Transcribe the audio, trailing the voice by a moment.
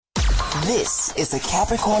This is the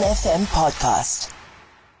Capricorn FM podcast.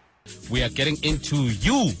 We are getting into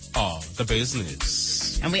You Are the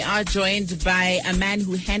Business. And we are joined by a man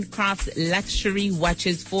who handcrafts luxury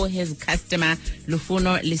watches for his customer,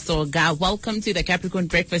 Lufuno Lisoga. Welcome to the Capricorn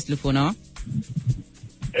Breakfast, Lufuno.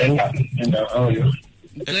 And how are you?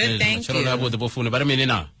 Good, thank you.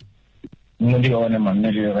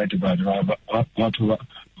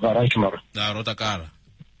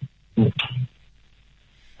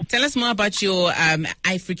 Tell us more about your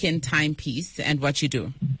iFrican Timepiece and what you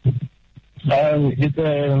do. It's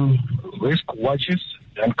wrist watches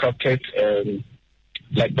and handcrafted.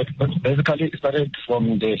 But basically, it started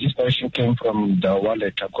from the inspiration came from the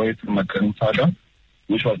wallet I got from my grandfather,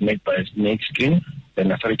 which was made by snake skin.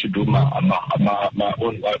 Then I started to do my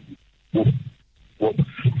own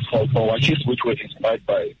for watches, which were inspired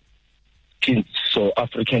by skins, so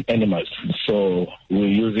African animals. So we're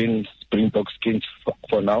using springbok skins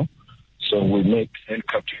for now. So we make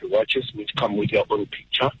handcrafted watches which come with your own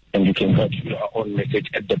picture, and you can write your own message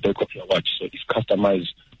at the back of your watch. So it's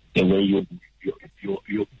customized the way you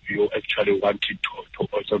actually want it to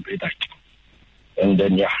also be that. And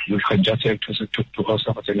then you can just have to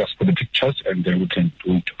also send us for the pictures, and then we can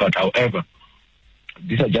do it. But however,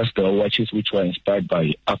 these are just the watches which were inspired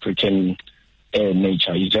by African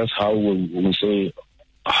nature. It's just how we say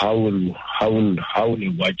how will a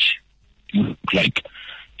watch look like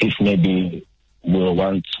if maybe we were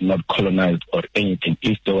once not colonized or anything.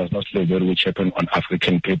 If there was no slavery which happened on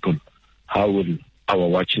African people, how will our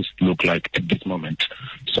watches look like at this moment?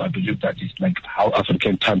 So I believe that is like how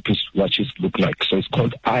African timepiece watches look like. So it's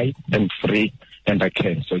called I am free and I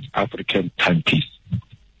can. So it's African timepiece.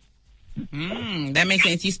 That makes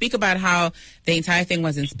sense. You speak about how the entire thing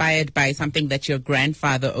was inspired by something that your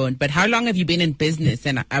grandfather owned, but how long have you been in business,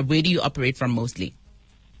 and where do you operate from mostly?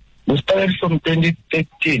 We started from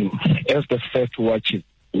 2013 as the first watch,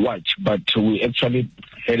 but we actually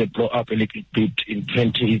had a blow up a little bit in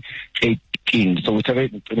 2018. So we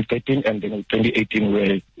started in 2013, and then in 2018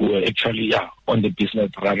 we were actually on the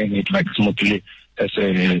business, running it like smoothly as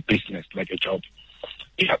a business, like a job.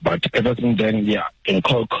 Yeah, but everything then,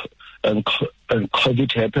 and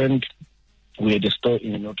COVID happened. We had a store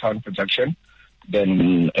in Newtown production.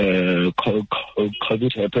 Then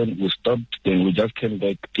COVID happened, we stopped, then we just came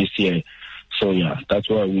back this year. So that's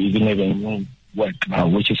why we even have a new work now,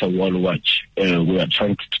 which is a wall watch. We are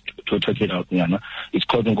trying to take it out. It's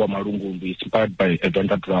called Ngomarungu. It's inspired by a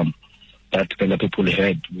vendor drum that the people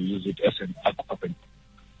had. We use it as an ark of a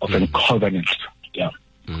covenant.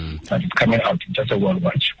 But it's coming out, it's just a wall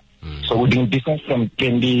watch. So we've been business from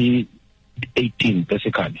 2018,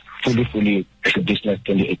 basically. Fully business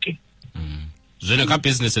 2018.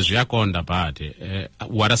 Businesses,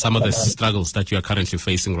 what are some of the struggles that you are currently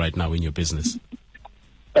facing right now in your business?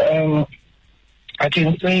 I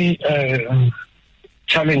can say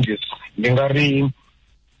challenges.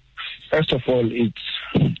 First of all, it's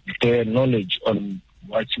the knowledge on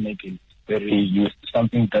watchmaking.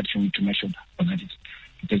 Something that you need to make sure that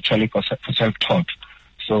it's actually for self-taught.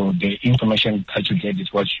 So the information that you get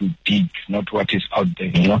is what you dig, not what is out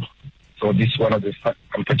there, So this is one of the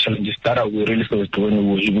challenges that we really faced when we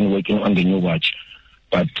were even working on the new watch.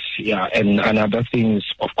 But and another thing is,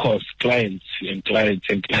 of course, clients. I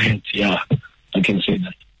can say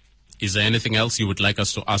that. Is there anything else you would like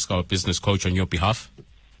us to ask our business coach on your behalf?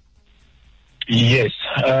 Yes.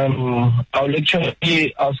 I'll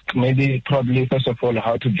actually ask probably first of all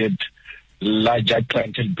how to get larger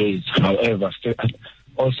clientele base. However,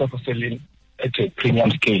 also for selling at a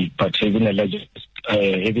premium scale, but having a larger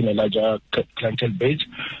clientele base.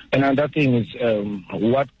 And another thing is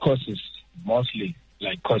what causes mostly,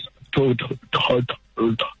 to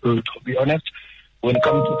be honest, when it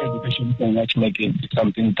comes to education for watchmaking, it's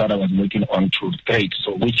something that I was working on to trade,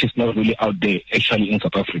 so which is not really out there actually in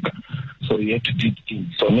South Africa. So you have to dig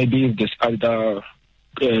in. So maybe if there's other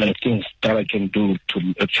things that I can do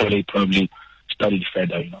to actually probably study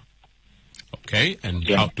further, Okay, and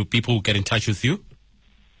how do people get in touch with you?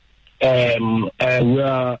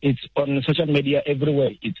 It's on social media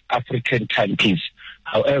everywhere. It's African Timepiece.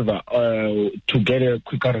 However, to get a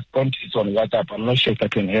quicker response, it's on WhatsApp. I'm not sure if I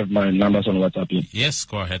can have my numbers on WhatsApp yet. Yes,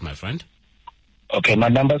 go ahead, my friend. Okay, my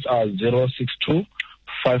numbers are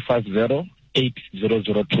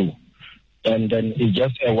 062-550-8002. And then it's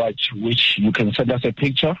just a watch which you can send us a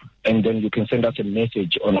picture, and then you can send us a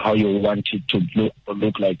message on how you want it to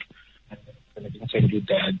look like. And I can send you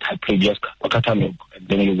the previous catalog, and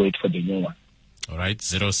then you wait for the new one. All right,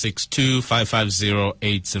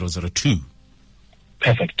 062-550-8002.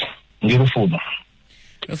 Perfect. Lufuno.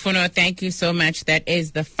 Lufuno, thank you so much. That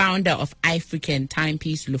is the founder of iFrican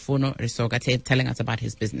Timepiece, Lufuno Lisoga, telling us about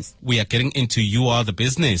his business. We are getting into You Are the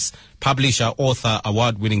Business. Publisher, author,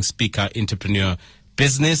 award-winning speaker, entrepreneur,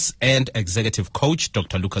 business and executive coach,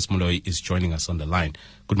 Dr. Lucas Moloi is joining us on the line.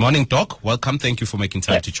 Good morning, Doc. Welcome. Thank you for making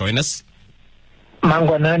time to join us.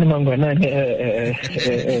 Mangwanani,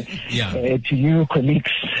 to you,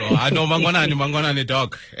 colleagues. Oh, I know Mangwanani,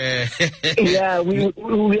 Doc. Yeah,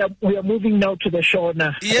 we are moving now to the shore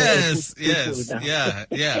now. Yes.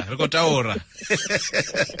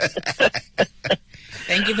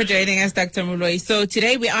 Thank you for joining us, Dr. Moloi. So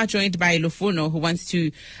today we are joined by Lufuno, who wants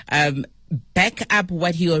to back up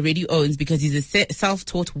what he already owns, because he's a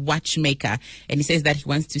self-taught watchmaker, and he says that he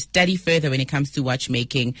wants to study further when it comes to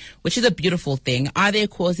watchmaking, which is a beautiful thing. Are there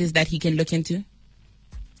courses that he can look into?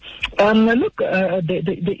 Look, there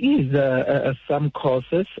is some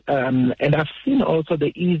courses, and I've seen also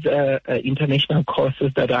there is international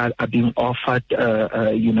courses that are being offered,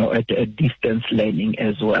 at distance learning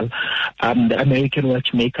as well. The American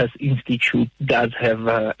Watchmakers Institute does have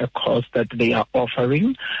a course that they are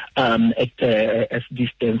offering as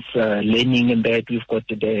distance learning, and that we've got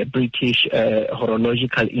the British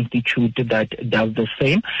Horological Institute that does the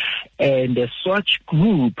same. And the Swatch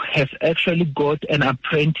Group has actually got an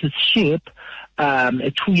apprenticeship, a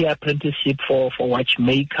 2-year apprenticeship for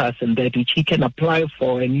watchmakers, and that which he can apply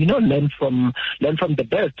for and learn from the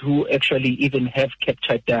best, who actually even have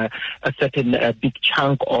captured a certain big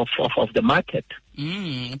chunk of the market.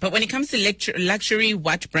 But when it comes to luxury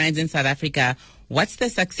watch brands in South Africa, what's the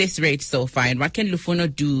success rate so far, and what can Lufuno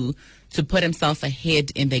do to put himself ahead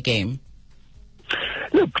in the game?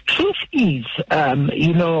 Look, truth is,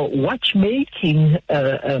 watchmaking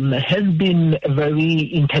has been a very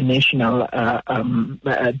international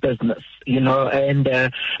business, and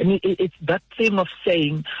it's that thing of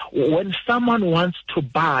saying when someone wants to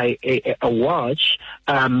buy a watch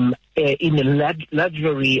in a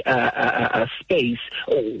luxury space,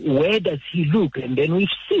 where does he look? And then we've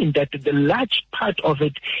seen that the large part of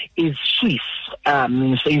it is Swiss.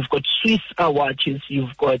 So you've got Swiss watches,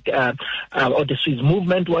 you've got or the Swiss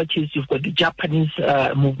movement watches, you've got the Japanese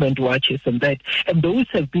movement watches, and those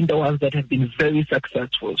have been the ones that have been very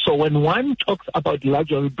successful. So when one talks about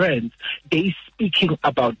luxury brands, they're speaking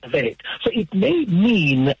about that. So it may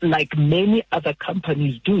mean, like many other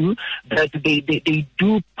companies do, that they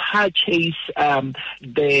do purchase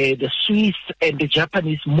the Swiss and the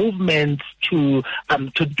Japanese movements to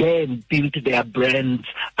then build their brands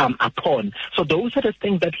upon. So those are the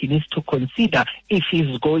things that he needs to consider if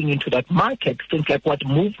he's going into that market. Things like, what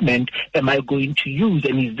movement am I going to use,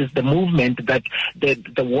 and is this the movement that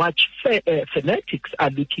the watch fanatics are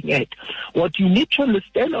looking at? What you need to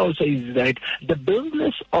understand also is that the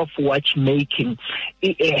business of watchmaking,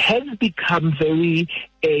 it has become very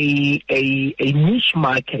a niche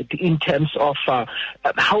market in terms of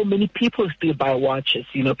how many people still buy watches.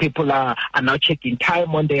 People are now checking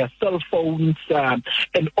time on their cell phones,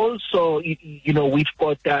 and also we've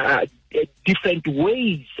got different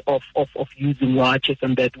ways of using watches,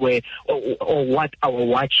 and that way, or what our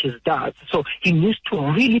watches does. So he needs to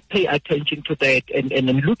really pay attention to that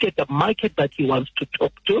and look at the market that he wants to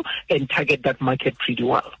talk to and target that market pretty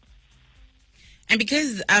well. And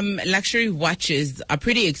because luxury watches are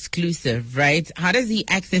pretty exclusive, right? How does he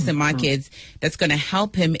access a market that's going to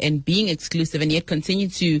help him in being exclusive and yet continue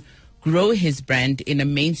to grow his brand in a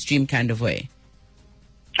mainstream kind of way?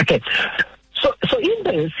 Okay. So in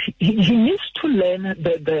this, he needs to learn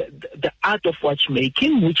the art of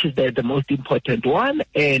watchmaking, which is the most important one,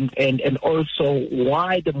 and also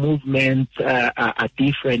why the movements are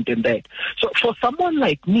different in that. So for someone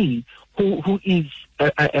like me, who is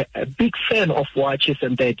a big fan of watches,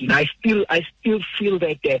 and that I still feel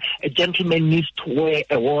that a gentleman needs to wear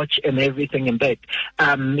a watch and everything, and that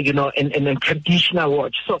and a traditional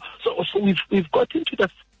watch. So we've got into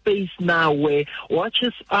the space now where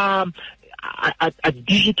watches are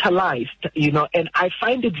digitalized, and I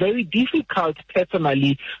find it very difficult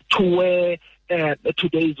personally to wear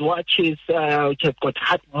today's watches, which have got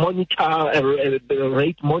heart monitor,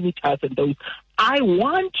 rate monitors, and those. I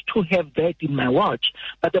want to have that in my watch,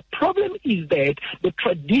 but the problem is that the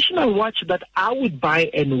traditional watch that I would buy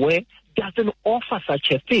and wear doesn't offer such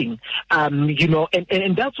a thing,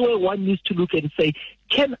 and that's where one needs to look and say,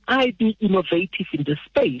 can I be innovative in this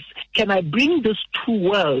space? Can I bring these two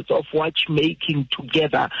worlds of watchmaking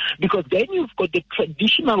together? Because then you've got the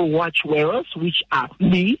traditional watch wearers, which are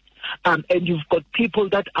me, and you've got people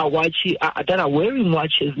that are watching, that are wearing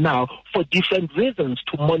watches now for different reasons,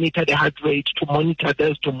 to monitor the heart rate, to monitor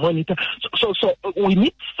this, to monitor. So we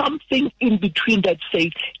need something in between that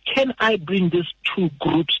says, can I bring these two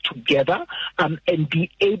groups together and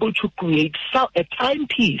be able to create a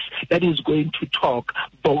timepiece that is going to talk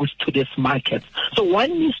both to this market? So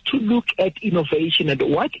one needs to look at innovation and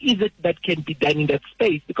what is it that can be done in that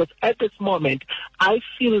space, because at this moment, I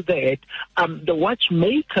feel that the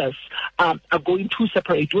watchmakers are going two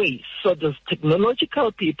separate ways. So there's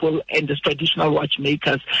technological people and there's traditional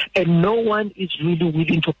watchmakers, and no one is really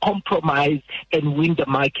willing to compromise and win the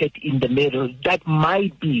market in the middle. That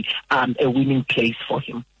might be a winning place for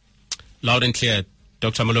him. Loud and clear.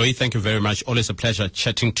 Dr. Moloi, thank you very much. Always a pleasure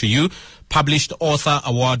chatting to you. Published author,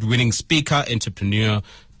 award-winning speaker, entrepreneur,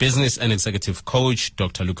 business and executive coach,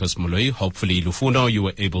 Dr. Lucas Moloi. Hopefully, Lufuno, you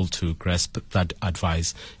were able to grasp that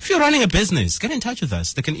advice. If you're running a business, get in touch with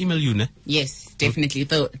us. They can email you, ne? Yes, definitely.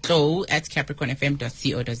 Tlou at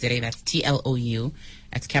capricornfm.co.za. That's TLOU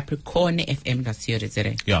at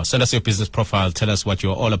capricornfm.co.za. Yeah, send us your business profile. Tell us what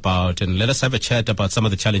you're all about, and let us have a chat about some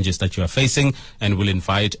of the challenges that you are facing, and we'll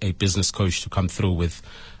invite a business coach to come through with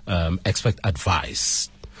expert advice,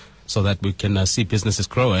 so that we can see businesses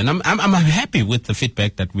grow. And I'm happy with the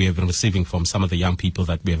feedback that we have been receiving from some of the young people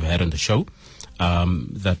that we have had on the show.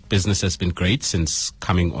 That business has been great since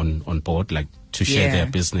coming on board, like to share their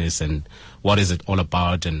business and what is it all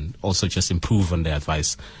about, and also just improve on the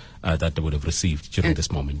advice that they would have received during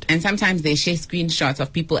this moment. And sometimes they share screenshots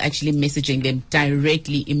of people actually messaging them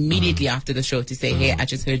directly, immediately after the show to say, hey, I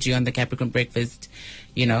just heard you on the Capricorn Breakfast,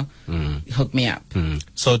 hook me up.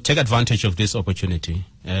 So take advantage of this opportunity.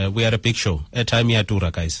 We are a big show. Airtime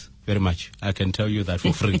yatura, guys. Very much. I can tell you that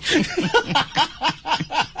for free.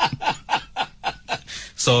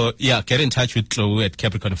 So, yeah, get in touch with Tlou at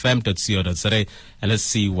capricornfm.co.za and let's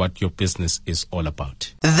see what your business is all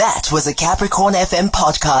about. That was a Capricorn FM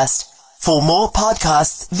podcast. For more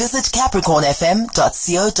podcasts, visit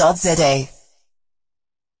capricornfm.co.za.